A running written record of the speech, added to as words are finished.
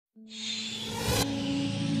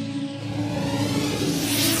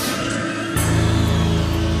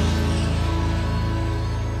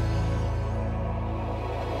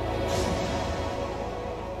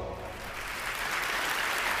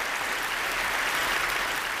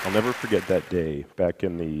I'll never forget that day back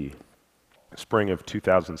in the spring of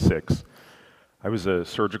 2006. I was a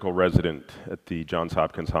surgical resident at the Johns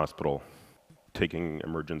Hopkins Hospital taking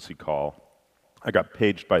emergency call. I got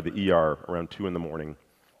paged by the ER around 2 in the morning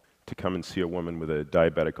to come and see a woman with a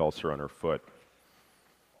diabetic ulcer on her foot.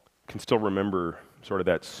 I can still remember sort of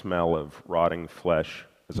that smell of rotting flesh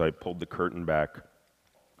as I pulled the curtain back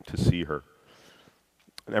to see her.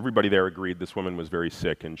 And everybody there agreed this woman was very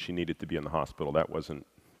sick and she needed to be in the hospital. That wasn't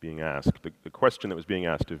being asked. The question that was being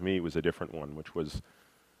asked of me was a different one, which was,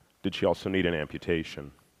 did she also need an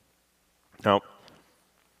amputation? Now,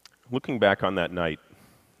 looking back on that night,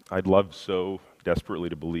 I'd love so desperately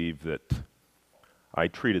to believe that I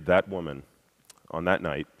treated that woman on that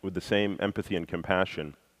night with the same empathy and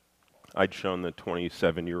compassion I'd shown the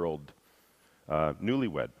 27-year-old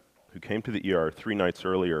newlywed who came to the ER 3 nights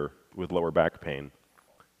earlier with lower back pain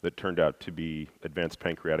that turned out to be advanced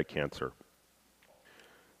pancreatic cancer.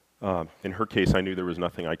 In her case, I knew there was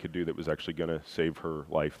nothing I could do that was actually going to save her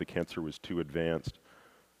life. The cancer was too advanced.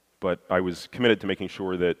 But I was committed to making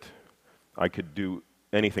sure that I could do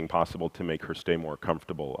anything possible to make her stay more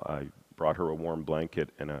comfortable. I brought her a warm blanket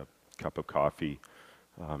and a cup of coffee,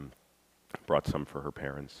 brought some for her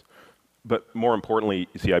parents. But more importantly,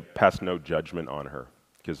 you see, I passed no judgment on her,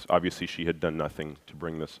 because obviously she had done nothing to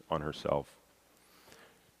bring this on herself.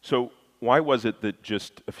 So why was it that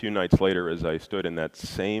just a few nights later, as I stood in that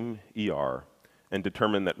same ER and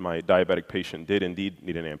determined that my diabetic patient did indeed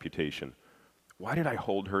need an amputation, why did I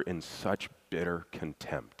hold her in such bitter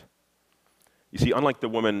contempt? You see, unlike the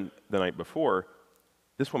woman the night before,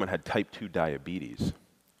 this woman had type 2 diabetes.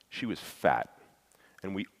 She was fat.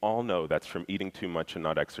 And we all know that's from eating too much and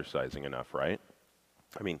not exercising enough, right?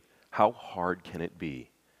 I mean, how hard can it be?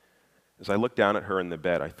 As I looked down at her in the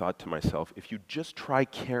bed, I thought to myself, if you just try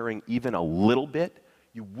caring even a little bit,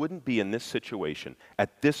 you wouldn't be in this situation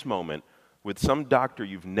at this moment with some doctor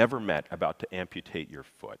you've never met about to amputate your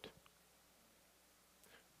foot.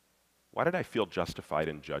 Why did I feel justified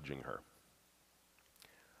in judging her?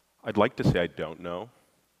 I'd like to say I don't know,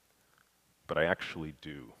 but I actually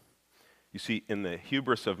do. You see, in the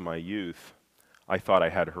hubris of my youth, I thought I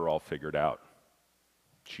had her all figured out.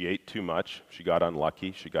 She ate too much, she got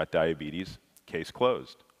unlucky, she got diabetes, case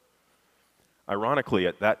closed. Ironically,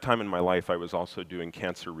 at that time in my life, I was also doing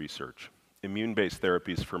cancer research, immune-based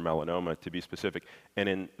therapies for melanoma, to be specific. And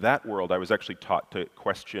in that world, I was actually taught to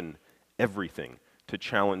question everything, to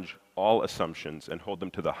challenge all assumptions and hold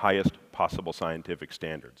them to the highest possible scientific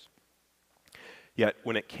standards. Yet,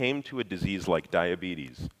 when it came to a disease like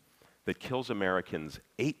diabetes that kills Americans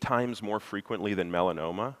 8 times more frequently than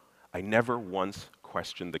melanoma, I never once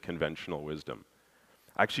questioned the conventional wisdom.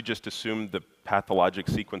 I actually just assumed the pathologic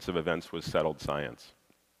sequence of events was settled science.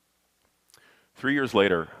 3 years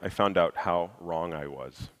later, I found out how wrong I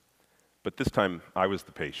was. But this time, I was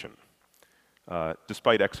the patient.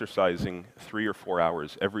 Despite exercising 3 or 4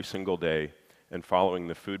 hours every single day and following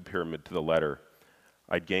the food pyramid to the letter,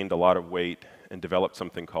 I'd gained a lot of weight and developed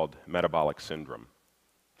something called Metabolic Syndrome.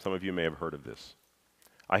 Some of you may have heard of this.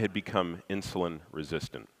 I had become insulin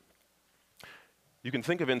resistant. You can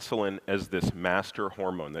think of insulin as this master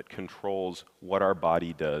hormone that controls what our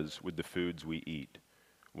body does with the foods we eat,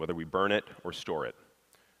 whether we burn it or store it.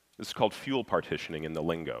 This is called fuel partitioning in the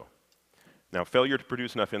lingo. Now, failure to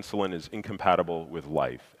produce enough insulin is incompatible with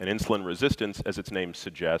life, and insulin resistance, as its name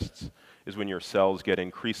suggests, is when your cells get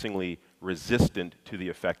increasingly resistant to the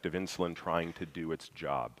effect of insulin trying to do its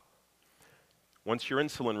job. Once you're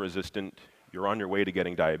insulin resistant, you're on your way to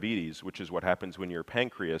getting diabetes, which is what happens when your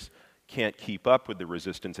pancreas can't keep up with the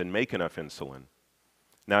resistance and make enough insulin.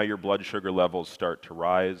 Now your blood sugar levels start to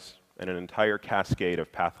rise, and an entire cascade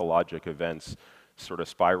of pathologic events sort of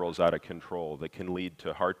spirals out of control that can lead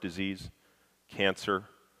to heart disease, cancer,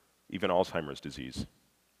 even Alzheimer's disease,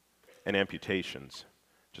 and amputations,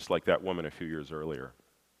 just like that woman a few years earlier.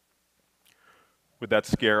 With that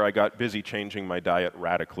scare, I got busy changing my diet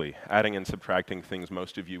radically, adding and subtracting things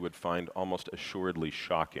most of you would find almost assuredly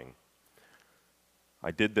shocking.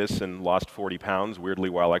 I did this and lost 40 pounds, weirdly,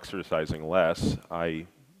 while exercising less.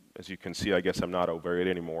 As you can see, I guess I'm not overweight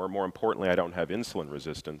anymore. More importantly, I don't have insulin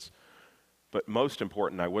resistance. But most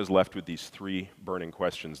important, I was left with these 3 burning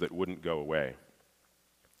questions that wouldn't go away.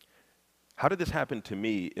 How did this happen to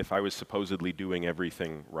me if I was supposedly doing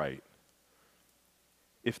everything right?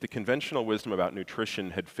 If the conventional wisdom about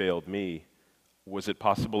nutrition had failed me, was it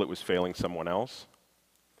possible it was failing someone else?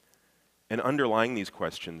 And underlying these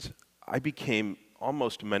questions, I became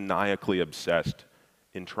almost maniacally obsessed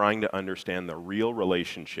in trying to understand the real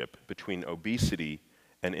relationship between obesity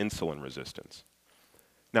and insulin resistance.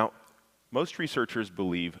 Now, most researchers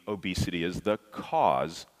believe obesity is the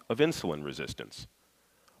cause of insulin resistance.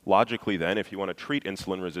 Logically then, if you want to treat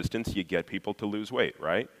insulin resistance, you get people to lose weight,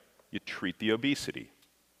 right? You treat the obesity.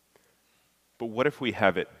 But what if we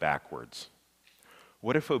have it backwards?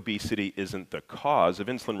 What if obesity isn't the cause of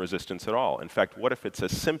insulin resistance at all? In fact, what if it's a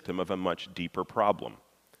symptom of a much deeper problem?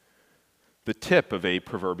 The tip of a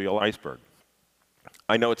proverbial iceberg.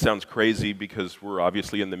 I know it sounds crazy because we're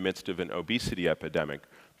obviously in the midst of an obesity epidemic,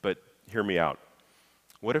 but hear me out.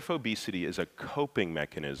 What if obesity is a coping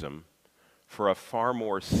mechanism for a far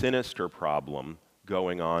more sinister problem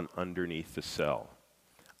going on underneath the cell?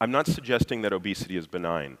 I'm not suggesting that obesity is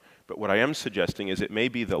benign, but what I am suggesting is it may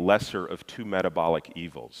be the lesser of two metabolic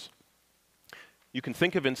evils. You can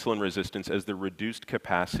think of insulin resistance as the reduced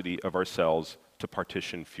capacity of our cells to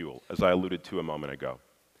partition fuel, as I alluded to a moment ago.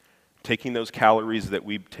 Taking those calories that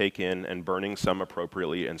we take in and burning some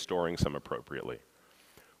appropriately and storing some appropriately.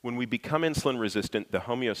 When we become insulin resistant, the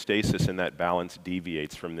homeostasis in that balance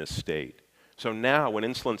deviates from this state. So now when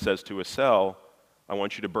insulin says to a cell, I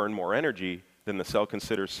want you to burn more energy than the cell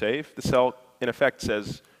considers safe, the cell in effect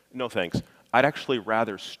says, no thanks, I'd actually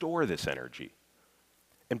rather store this energy.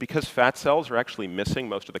 And because fat cells are actually missing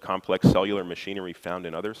most of the complex cellular machinery found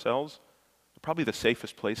in other cells, they're probably the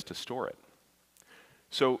safest place to store it.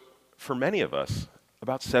 So for many of us,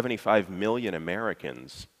 about 75 million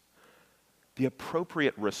Americans, the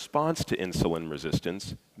appropriate response to insulin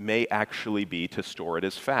resistance may actually be to store it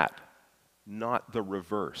as fat, not the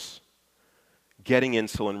reverse. Getting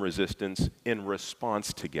insulin resistance in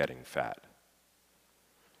response to getting fat.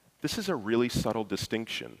 This is a really subtle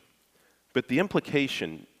distinction, but the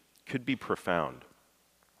implication could be profound.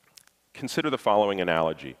 Consider the following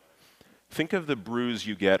analogy. Think of the bruise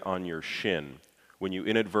you get on your shin when you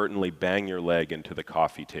inadvertently bang your leg into the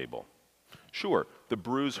coffee table. Sure, the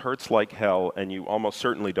bruise hurts like hell and you almost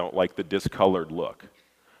certainly don't like the discolored look.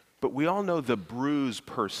 But we all know the bruise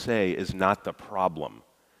per se is not the problem.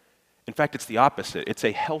 In fact, it's the opposite. It's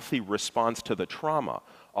a healthy response to the trauma.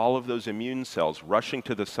 All of those immune cells rushing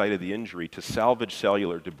to the site of the injury to salvage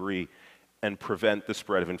cellular debris and prevent the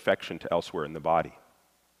spread of infection to elsewhere in the body.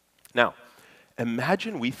 Now,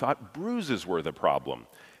 imagine we thought bruises were the problem,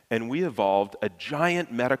 and we evolved a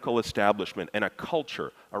giant medical establishment and a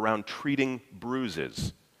culture around treating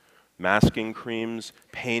bruises. Masking creams,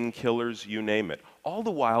 painkillers, you name it. All the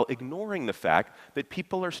while ignoring the fact that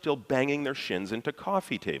people are still banging their shins into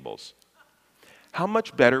coffee tables. How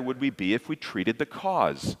much better would we be if we treated the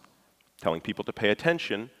cause, telling people to pay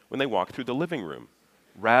attention when they walk through the living room,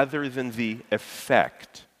 rather than the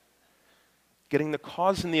effect? Getting the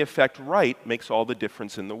cause and the effect right makes all the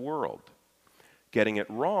difference in the world. Getting it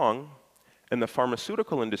wrong, and the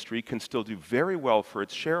pharmaceutical industry can still do very well for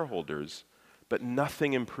its shareholders, but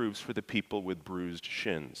nothing improves for the people with bruised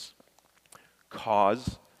shins.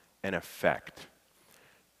 Cause and effect.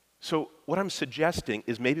 So what I'm suggesting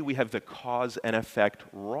is maybe we have the cause and effect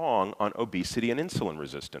wrong on obesity and insulin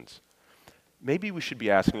resistance. Maybe we should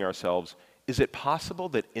be asking ourselves, is it possible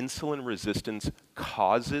that insulin resistance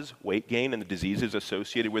causes weight gain and the diseases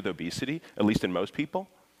associated with obesity, at least in most people?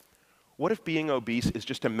 What if being obese is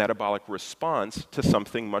just a metabolic response to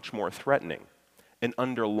something much more threatening, an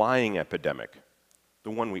underlying epidemic,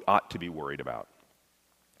 the one we ought to be worried about?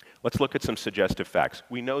 Let's look at some suggestive facts.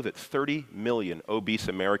 We know that 30 million obese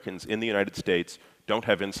Americans in the United States don't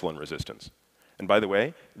have insulin resistance. And by the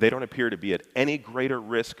way, they don't appear to be at any greater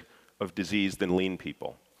risk of disease than lean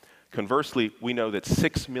people. Conversely, we know that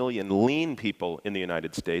 6 million lean people in the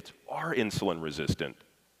United States are insulin resistant.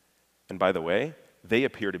 And by the way, they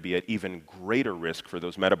appear to be at even greater risk for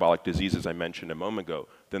those metabolic diseases I mentioned a moment ago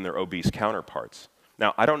than their obese counterparts.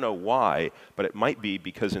 Now, I don't know why, but it might be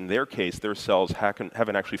because in their case, their cells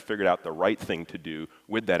haven't actually figured out the right thing to do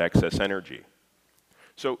with that excess energy.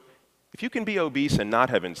 So if you can be obese and not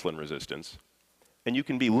have insulin resistance, and you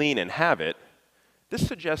can be lean and have it, this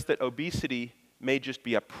suggests that obesity may just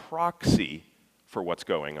be a proxy for what's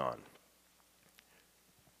going on.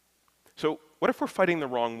 So what if we're fighting the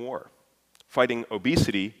wrong war? Fighting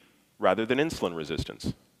obesity rather than insulin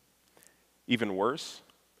resistance? Even worse,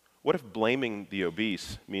 what if blaming the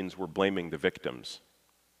obese means we're blaming the victims?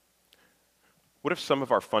 What if some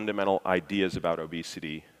of our fundamental ideas about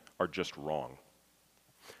obesity are just wrong?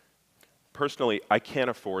 Personally, I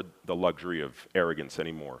can't afford the luxury of arrogance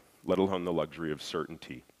anymore, let alone the luxury of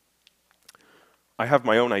certainty. I have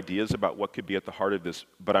my own ideas about what could be at the heart of this,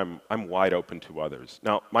 but I'm wide open to others.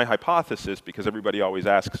 Now, my hypothesis, because everybody always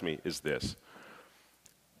asks me, is this.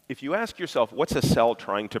 If you ask yourself, what's a cell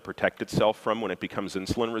trying to protect itself from when it becomes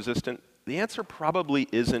insulin resistant? The answer probably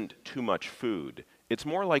isn't too much food. It's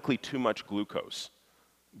more likely too much glucose,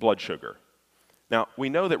 blood sugar. Now, we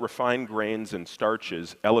know that refined grains and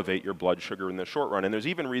starches elevate your blood sugar in the short run, and there's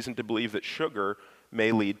even reason to believe that sugar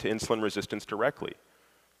may lead to insulin resistance directly.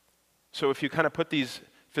 So if you kind of put these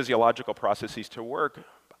physiological processes to work,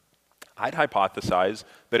 I'd hypothesize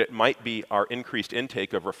that it might be our increased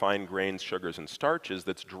intake of refined grains, sugars, and starches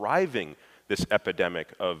that's driving this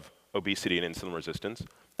epidemic of obesity and insulin resistance,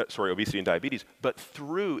 obesity and diabetes, but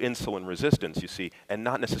through insulin resistance, you see, and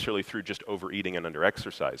not necessarily through just overeating and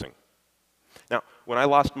underexercising. Now, when I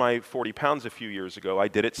lost my 40 pounds a few years ago, I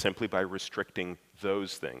did it simply by restricting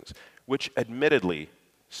those things, which admittedly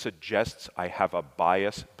suggests I have a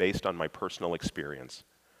bias based on my personal experience.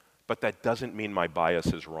 But that doesn't mean my bias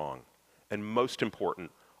is wrong. And most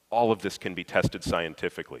important, all of this can be tested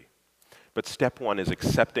scientifically. But step one is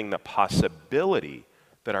accepting the possibility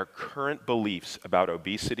that our current beliefs about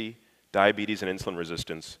obesity, diabetes, and insulin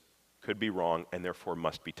resistance could be wrong and therefore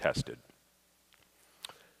must be tested.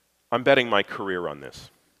 I'm betting my career on this.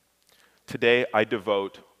 Today, I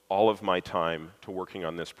devote all of my time to working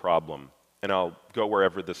on this problem, and I'll go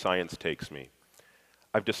wherever the science takes me.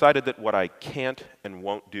 I've decided that what I can't and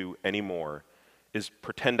won't do anymore is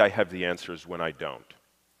pretend I have the answers when I don't.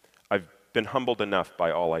 I've been humbled enough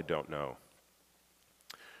by all I don't know.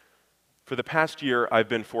 For the past year, I've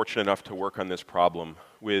been fortunate enough to work on this problem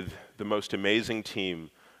with the most amazing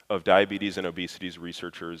team of diabetes and obesity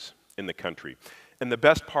researchers in the country. And the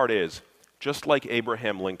best part is, just like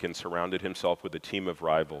Abraham Lincoln surrounded himself with a team of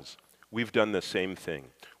rivals, we've done the same thing.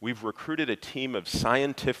 We've recruited a team of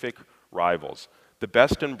scientific rivals, the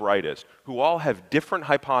best and brightest, who all have different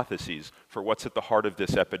hypotheses for what's at the heart of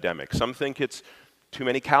this epidemic. Some think it's too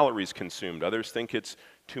many calories consumed, others think it's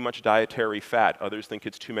too much dietary fat, others think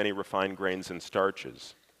it's too many refined grains and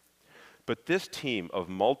starches. But this team of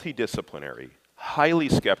multidisciplinary, highly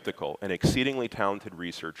skeptical, and exceedingly talented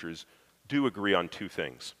researchers do agree on two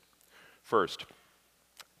things. First,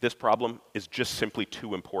 this problem is just simply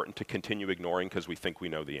too important to continue ignoring because we think we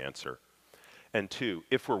know the answer. And two,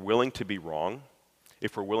 if we're willing to be wrong,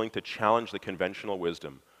 if we're willing to challenge the conventional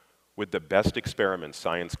wisdom with the best experiments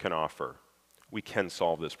science can offer, we can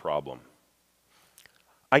solve this problem.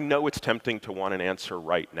 I know it's tempting to want an answer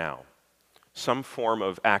right now. Some form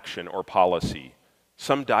of action or policy,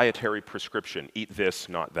 some dietary prescription, eat this,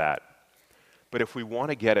 not that. But if we want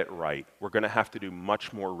to get it right, we're going to have to do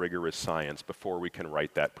much more rigorous science before we can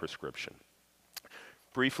write that prescription.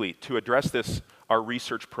 Briefly, to address this, our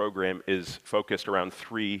research program is focused around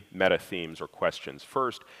three meta-themes or questions.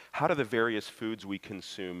 First, how do the various foods we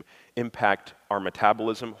consume impact our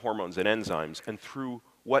metabolism, hormones, and enzymes, and through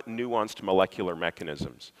what nuanced molecular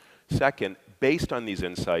mechanisms? Second, based on these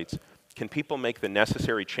insights, can people make the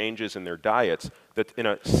necessary changes in their diets that in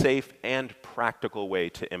a safe and practical way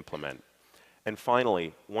to implement? And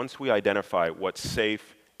finally, once we identify what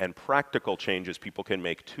safe and practical changes people can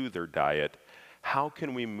make to their diet, how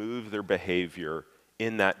can we move their behavior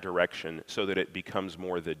in that direction so that it becomes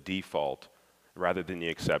more the default rather than the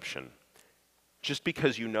exception? Just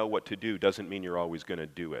because you know what to do doesn't mean you're always going to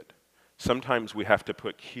do it. Sometimes we have to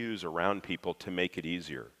put cues around people to make it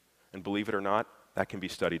easier. And believe it or not, that can be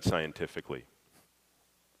studied scientifically.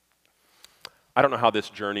 I don't know how this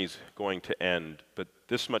journey's going to end, but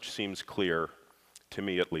this much seems clear, to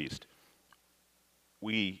me at least.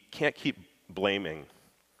 We can't keep blaming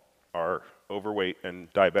our overweight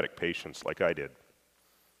and diabetic patients like I did.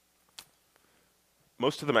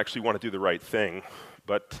 Most of them actually want to do the right thing,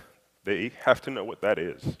 but they have to know what that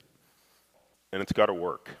is. And it's got to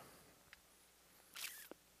work.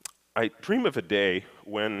 I dream of a day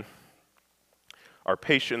when our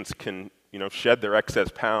patients can, shed their excess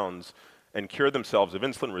pounds and cure themselves of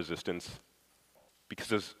insulin resistance,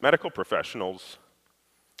 because as medical professionals,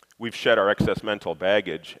 we've shed our excess mental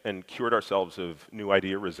baggage and cured ourselves of new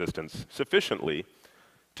idea resistance sufficiently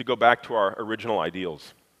to go back to our original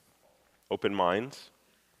ideals. Open minds,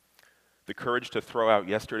 the courage to throw out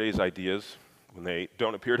yesterday's ideas when they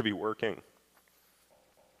don't appear to be working,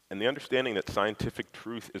 and the understanding that scientific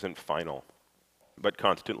truth isn't final, but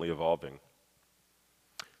constantly evolving.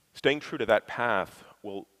 Staying true to that path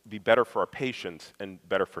will be better for our patients and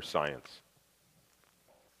better for science.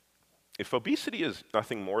 If obesity is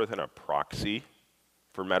nothing more than a proxy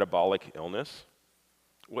for metabolic illness,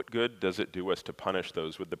 what good does it do us to punish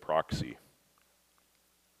those with the proxy?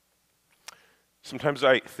 Sometimes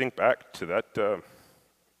I think back to that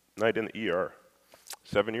night in the ER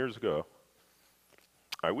 7 years ago.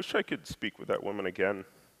 I wish I could speak with that woman again.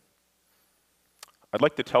 I'd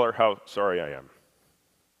like to tell her how sorry I am.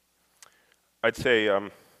 I'd say,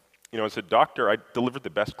 as a doctor, I delivered the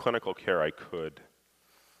best clinical care I could.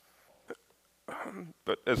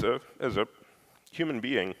 But as a human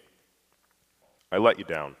being, I let you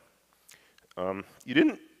down. You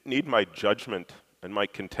didn't need my judgment and my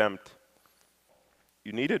contempt.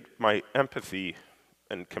 You needed my empathy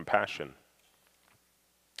and compassion.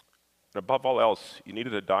 And above all else, you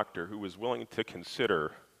needed a doctor who was willing to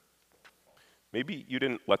consider maybe you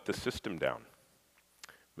didn't let the system down.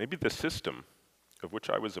 Maybe the system of which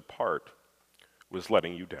I was a part was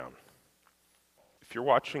letting you down. If you're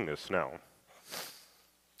watching this now,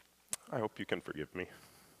 I hope you can forgive me.